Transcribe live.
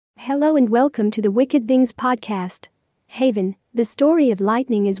Hello and welcome to the Wicked Things podcast. Haven, the story of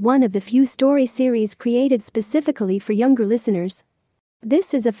lightning is one of the few story series created specifically for younger listeners.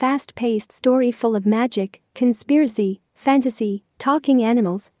 This is a fast-paced story full of magic, conspiracy, fantasy, talking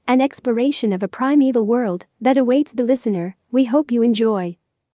animals, and exploration of a primeval world that awaits the listener. We hope you enjoy.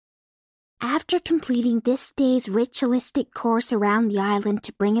 After completing this day's ritualistic course around the island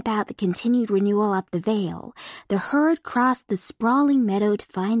to bring about the continued renewal of the Veil, the herd crossed the sprawling meadow to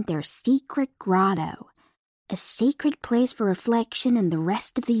find their secret grotto, a sacred place for reflection and the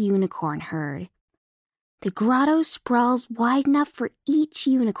rest of the unicorn herd. The grotto sprawls wide enough for each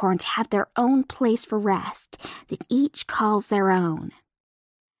unicorn to have their own place for rest that each calls their own.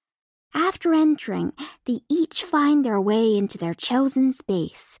 After entering, they each find their way into their chosen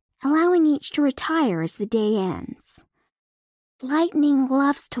space, allowing each to retire as the day ends. Lightning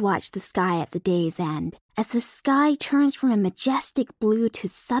loves to watch the sky at the day's end, as the sky turns from a majestic blue to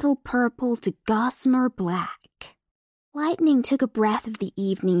subtle purple to gossamer black. Lightning took a breath of the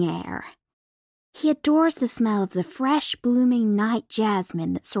evening air. He adores the smell of the fresh, blooming night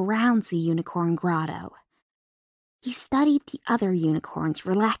jasmine that surrounds the unicorn grotto. He studied the other unicorns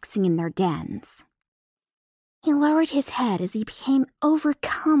relaxing in their dens. He lowered his head as he became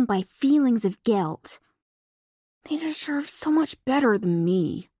overcome by feelings of guilt. They deserve so much better than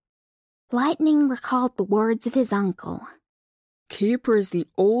me. Lightning recalled the words of his uncle. Keeper is the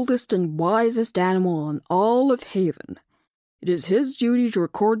oldest and wisest animal in all of Haven. It is his duty to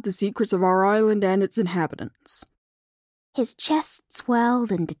record the secrets of our island and its inhabitants. His chest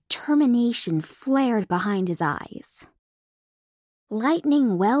swelled and determination flared behind his eyes.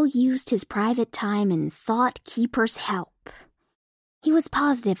 Lightning well used his private time and sought Keeper's help. He was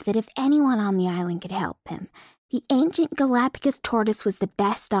positive that if anyone on the island could help him, the ancient Galapagos tortoise was the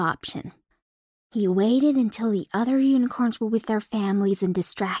best option. He waited until the other unicorns were with their families and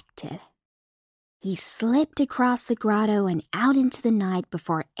distracted. He slipped across the grotto and out into the night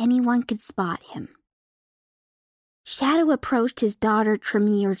before anyone could spot him. Shadow approached his daughter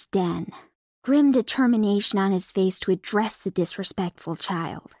Tremere's den, grim determination on his face to address the disrespectful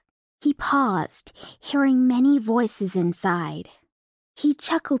child. He paused, hearing many voices inside. He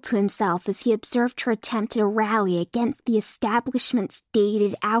chuckled to himself as he observed her attempt at a rally against the establishment's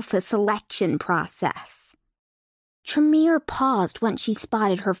dated alpha selection process. Tremere paused once she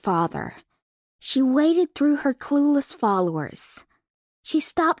spotted her father. She waded through her clueless followers. She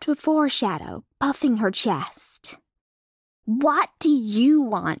stopped before Shadow, puffing her chest. "What do you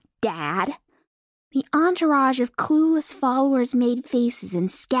want, Dad?" The entourage of clueless followers made faces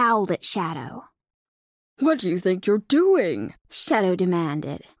and scowled at Shadow. What do you think you're doing? Shadow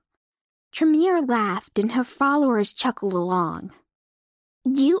demanded. Tremere laughed and her followers chuckled along.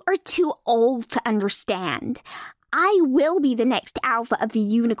 "You are too old to understand. I will be the next alpha of the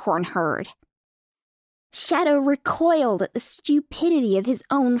unicorn herd." Shadow recoiled at the stupidity of his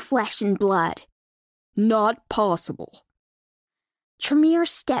own flesh and blood. Not possible. Tremere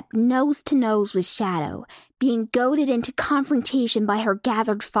stepped nose to nose with Shadow, being goaded into confrontation by her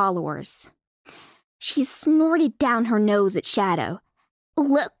gathered followers. She snorted down her nose at Shadow.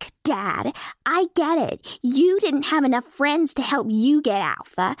 "Look, Dad, I get it. You didn't have enough friends to help you get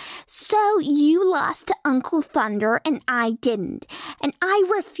alpha, so you lost to Uncle Thunder and I didn't, and I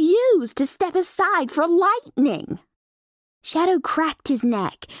refuse to step aside for Lightning." Shadow cracked his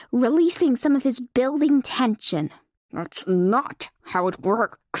neck, releasing some of his building tension. "That's not how it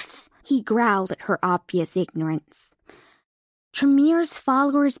works," he growled at her obvious ignorance. Tremere's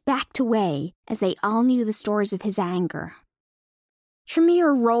followers backed away as they all knew the stories of his anger.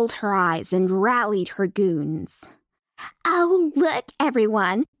 Tremere rolled her eyes and rallied her goons. "Oh, look,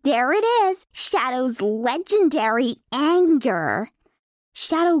 everyone. There it is. Shadow's legendary anger."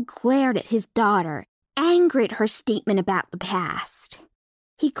 Shadow glared at his daughter, angry at her statement about the past.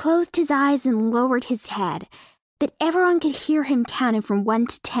 He closed his eyes and lowered his head, but everyone could hear him counting from 1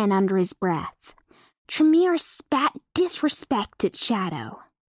 to 10 under his breath. Tremere spat disrespect at Shadow.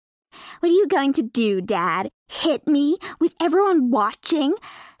 "What are you going to do, Dad? Hit me with everyone watching?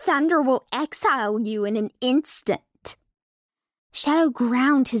 Thunder will exile you in an instant." Shadow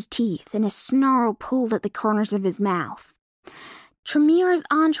ground his teeth and a snarl pulled at the corners of his mouth. Tremere's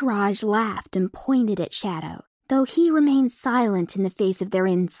entourage laughed and pointed at Shadow, though he remained silent in the face of their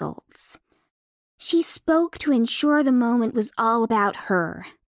insults. She spoke to ensure the moment was all about her.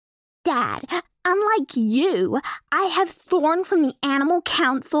 "Dad, unlike you, I have Thorn from the Animal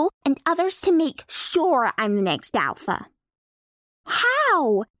Council and others to make sure I'm the next alpha."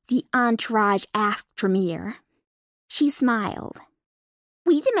 "How?" the entourage asked Tremere. She smiled.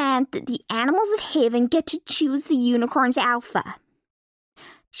 "We demand that the animals of Haven get to choose the unicorn's alpha."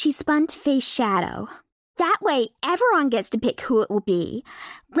 She spun to face Shadow. That way, everyone gets to pick who it will be,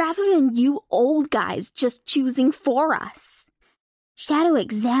 rather than you old guys just choosing for us. Shadow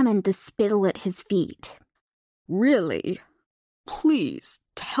examined the spittle at his feet. Really? Please,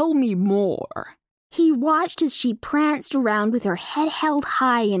 tell me more. He watched as she pranced around with her head held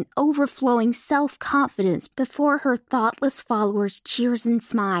high in overflowing self-confidence before her thoughtless followers' cheers and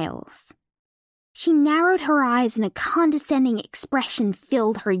smiles. She narrowed her eyes and a condescending expression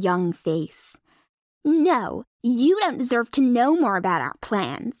filled her young face. No, you don't deserve to know more about our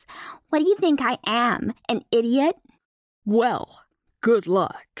plans. What do you think I am, an idiot? Well, good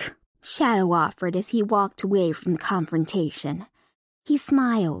luck, Shadow offered as he walked away from the confrontation. He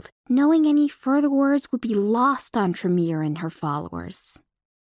smiled, knowing any further words would be lost on Tremere and her followers.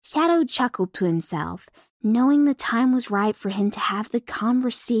 Shadow chuckled to himself, knowing the time was right for him to have the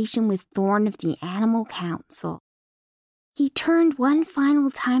conversation with Thorn of the Animal Council. He turned one final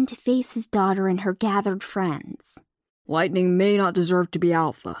time to face his daughter and her gathered friends. Lightning may not deserve to be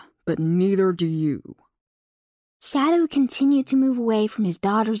Alpha, but neither do you. Shadow continued to move away from his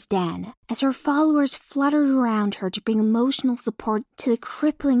daughter's den as her followers fluttered around her to bring emotional support to the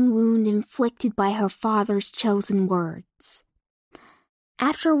crippling wound inflicted by her father's chosen words.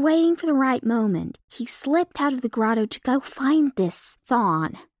 After waiting for the right moment, he slipped out of the grotto to go find this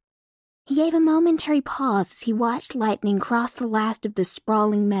Thawne. He gave a momentary pause as he watched Lightning cross the last of the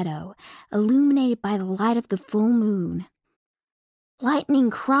sprawling meadow, illuminated by the light of the full moon.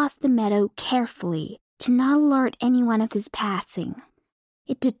 Lightning crossed the meadow carefully to not alert anyone of his passing.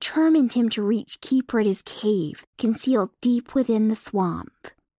 It determined him to reach Keeper at his cave, concealed deep within the swamp.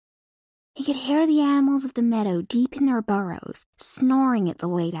 He could hear the animals of the meadow deep in their burrows, snoring at the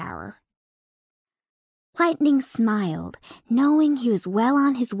late hour. Lightning smiled, knowing he was well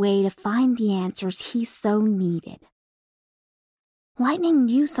on his way to find the answers he so needed. Lightning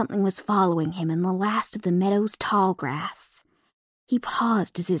knew something was following him in the last of the meadow's tall grass. He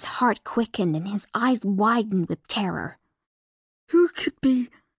paused as his heart quickened and his eyes widened with terror. Who could be?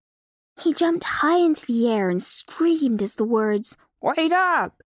 He jumped high into the air and screamed as the words, "Wait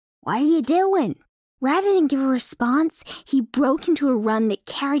up! What are you doing?" Rather than give a response, he broke into a run that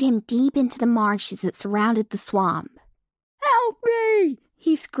carried him deep into the marshes that surrounded the swamp. "Help me!"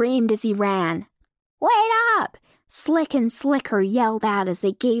 he screamed as he ran. "Wait up!" Slick and Slicker yelled out as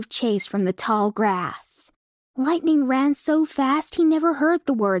they gave chase from the tall grass. Lightning ran so fast he never heard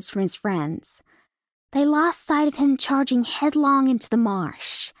the words from his friends. They lost sight of him charging headlong into the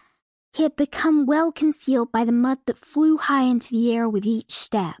marsh. He had become well concealed by the mud that flew high into the air with each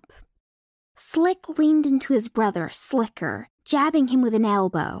step. Slick leaned into his brother, Slicker, jabbing him with an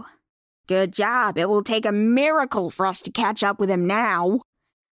elbow. "Good job. It will take a miracle for us to catch up with him now."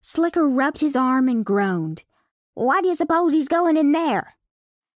 Slicker rubbed his arm and groaned. "Why do you suppose he's going in there?"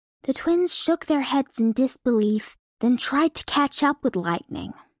 The twins shook their heads in disbelief, then tried to catch up with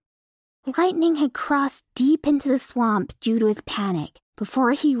Lightning. Lightning had crossed deep into the swamp due to his panic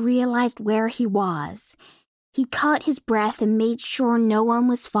before he realized where he was. He caught his breath and made sure no one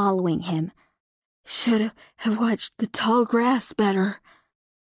was following him. Should have watched the tall grass better.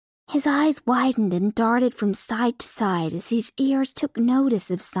 His eyes widened and darted from side to side as his ears took notice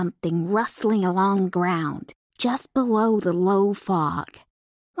of something rustling along the ground, just below the low fog.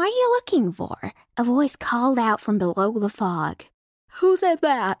 "What are you looking for?" a voice called out from below the fog. Who said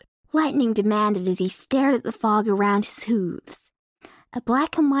that? Lightning demanded as he stared at the fog around his hooves. A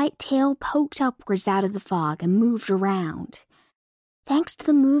black and white tail poked upwards out of the fog and moved around. Thanks to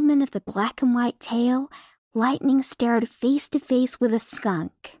the movement of the black and white tail, Lightning stared face to face with a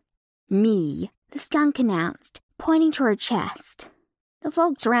skunk. "Me," the skunk announced, pointing to her chest. "The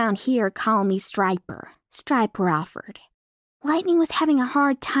folks around here call me Striper," Striper offered. Lightning was having a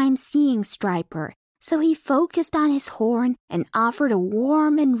hard time seeing Striper, so he focused on his horn and offered a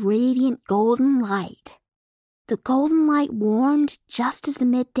warm and radiant golden light. The golden light warmed just as the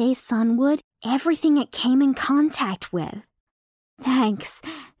midday sun would everything it came in contact with. "Thanks,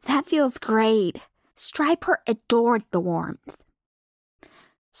 that feels great." Striper adored the warmth.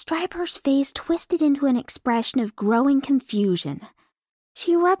 Striper's face twisted into an expression of growing confusion.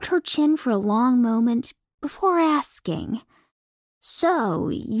 She rubbed her chin for a long moment before asking, "So,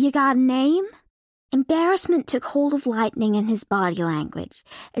 you got a name?" Embarrassment took hold of Lightning and his body language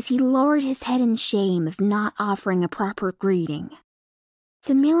as he lowered his head in shame of not offering a proper greeting.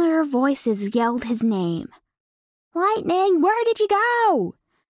 Familiar voices yelled his name. "Lightning, where did you go?"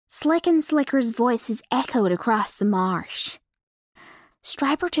 Slick and Slicker's voices echoed across the marsh.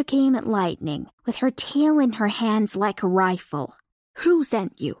 Striper took aim at Lightning, with her tail in her hands like a rifle. "Who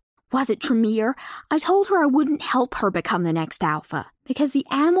sent you? Was it Tremere? I told her I wouldn't help her become the next alpha, because the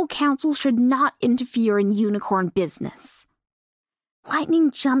Animal Council should not interfere in unicorn business.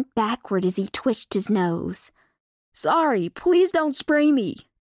 Lightning jumped backward as he twitched his nose. Sorry, please don't spray me.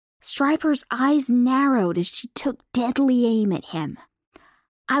 Striper's eyes narrowed as she took deadly aim at him.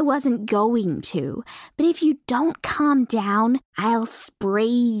 I wasn't going to, but if you don't calm down, I'll spray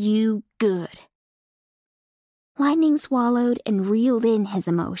you good. Lightning swallowed and reeled in his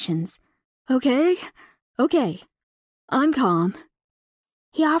emotions. Okay, I'm calm.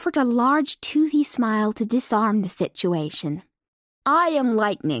 He offered a large, toothy smile to disarm the situation. I am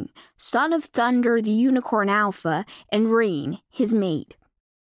Lightning, son of Thunder, the Unicorn Alpha, and Rain, his mate.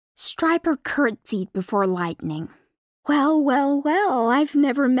 Striper curtsied before Lightning. Well, I've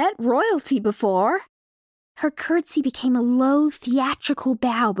never met royalty before. Her curtsy became a low, theatrical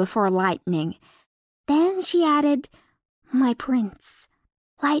bow before Lightning. Then she added, My prince.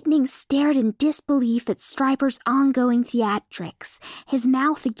 Lightning stared in disbelief at Striper's ongoing theatrics, his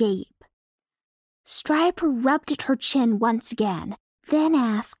mouth agape. Striper rubbed at her chin once again, then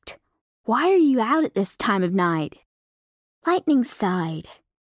asked, Why are you out at this time of night? Lightning sighed.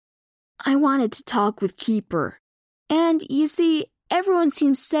 I wanted to talk with Keeper. And, you see, everyone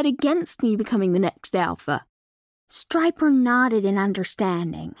seems set against me becoming the next alpha. Striper nodded in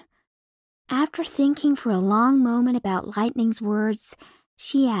understanding. After thinking for a long moment about Lightning's words,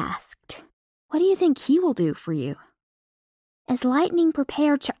 she asked, What do you think he will do for you? As Lightning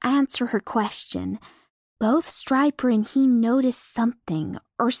prepared to answer her question, both Striper and he noticed something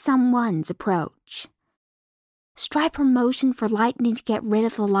or someone's approach. Striper motioned for Lightning to get rid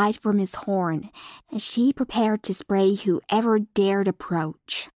of the light from his horn as she prepared to spray whoever dared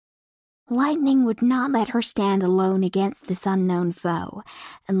approach. Lightning would not let her stand alone against this unknown foe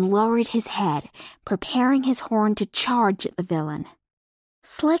and lowered his head, preparing his horn to charge at the villain.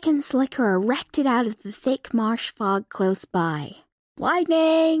 Slick and Slicker erected out of the thick marsh fog close by.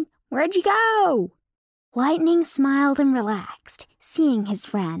 Lightning, where'd you go? Lightning smiled and relaxed, seeing his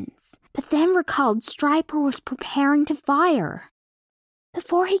friends, but then recalled Striper was preparing to fire.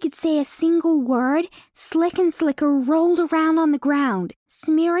 Before he could say a single word, Slick and Slicker rolled around on the ground,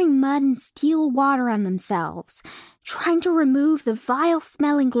 smearing mud and steel water on themselves, trying to remove the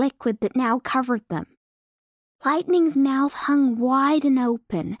vile-smelling liquid that now covered them. Lightning's mouth hung wide and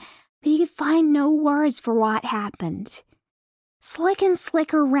open, but he could find no words for what happened. Slick and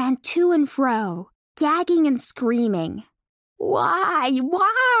Slicker ran to and fro, gagging and screaming. Why?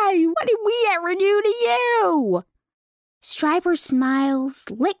 What did we ever do to you? Striper smiled,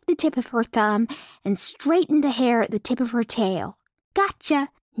 licked the tip of her thumb, and straightened the hair at the tip of her tail. Gotcha!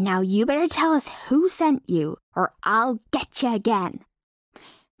 Now you better tell us who sent you, or I'll get you again.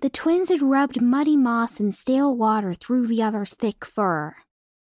 The twins had rubbed muddy moss and stale water through the other's thick fur.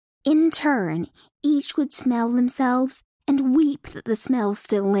 In turn, each would smell themselves and weep that the smell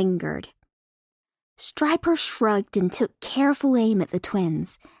still lingered. Striper shrugged and took careful aim at the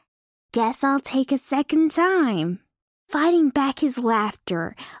twins. Guess I'll take a second time. Fighting back his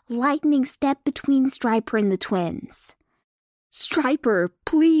laughter, Lightning stepped between Striper and the twins. Striper,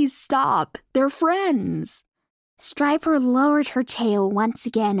 please stop. They're friends. Striper lowered her tail once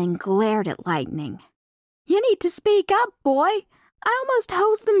again and glared at Lightning. You need to speak up, boy. I almost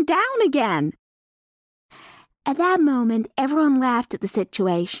hosed them down again. At that moment, everyone laughed at the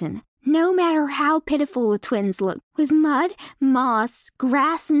situation, no matter how pitiful the twins looked, with mud, moss,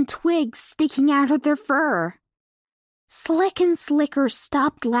 grass, and twigs sticking out of their fur. Slick and Slicker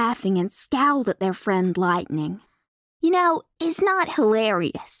stopped laughing and scowled at their friend Lightning. You know, it's not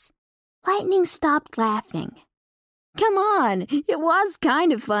hilarious. Lightning stopped laughing. Come on, it was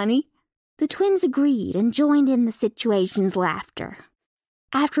kind of funny. The twins agreed and joined in the situation's laughter.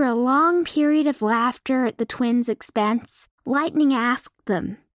 After a long period of laughter at the twins' expense, Lightning asked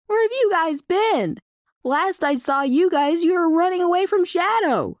them, Where have you guys been? Last I saw you guys, you were running away from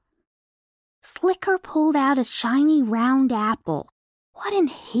Shadow. Slicker pulled out a shiny round apple. What in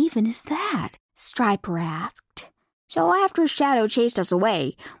Haven is that? Striper asked. So after Shadow chased us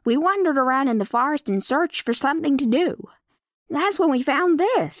away, we wandered around in the forest in search for something to do. That's when we found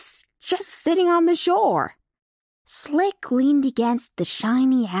this, just sitting on the shore. Slick leaned against the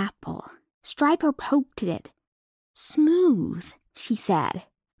shiny apple. Striper poked at it. Smooth, she said.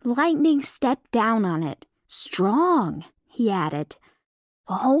 Lightning stepped down on it. Strong, he added.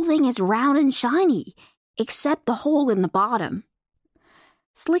 The whole thing is round and shiny, except the hole in the bottom.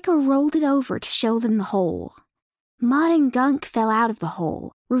 Slicker rolled it over to show them the hole. Mud and gunk fell out of the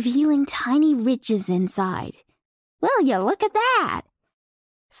hole, revealing tiny ridges inside. Will you look at that?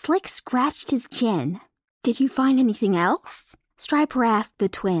 Slick scratched his chin. Did you find anything else? Striper asked the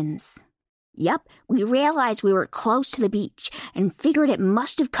twins. Yep, we realized we were close to the beach and figured it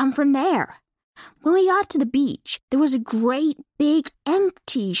must have come from there. When we got to the beach, there was a great big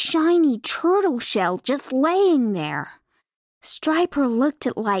empty shiny turtle shell just laying there. Striper looked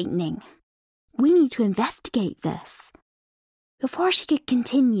at Lightning. We need to investigate this. Before she could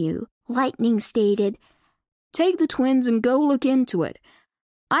continue, Lightning stated, Take the twins and go look into it.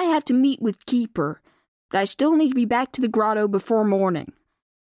 I have to meet with Keeper, but I still need to be back to the grotto before morning.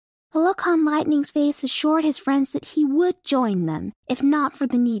 The look on Lightning's face assured his friends that he would join them, if not for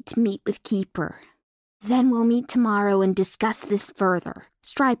the need to meet with Keeper. Then we'll meet tomorrow and discuss this further,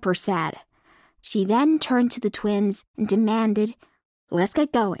 Striper said. She then turned to the twins and demanded, Let's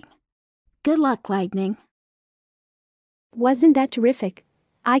get going. Good luck, Lightning. Wasn't that terrific?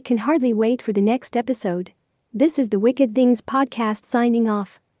 I can hardly wait for the next episode. This is the Wicked Things podcast signing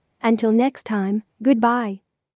off. Until next time, goodbye.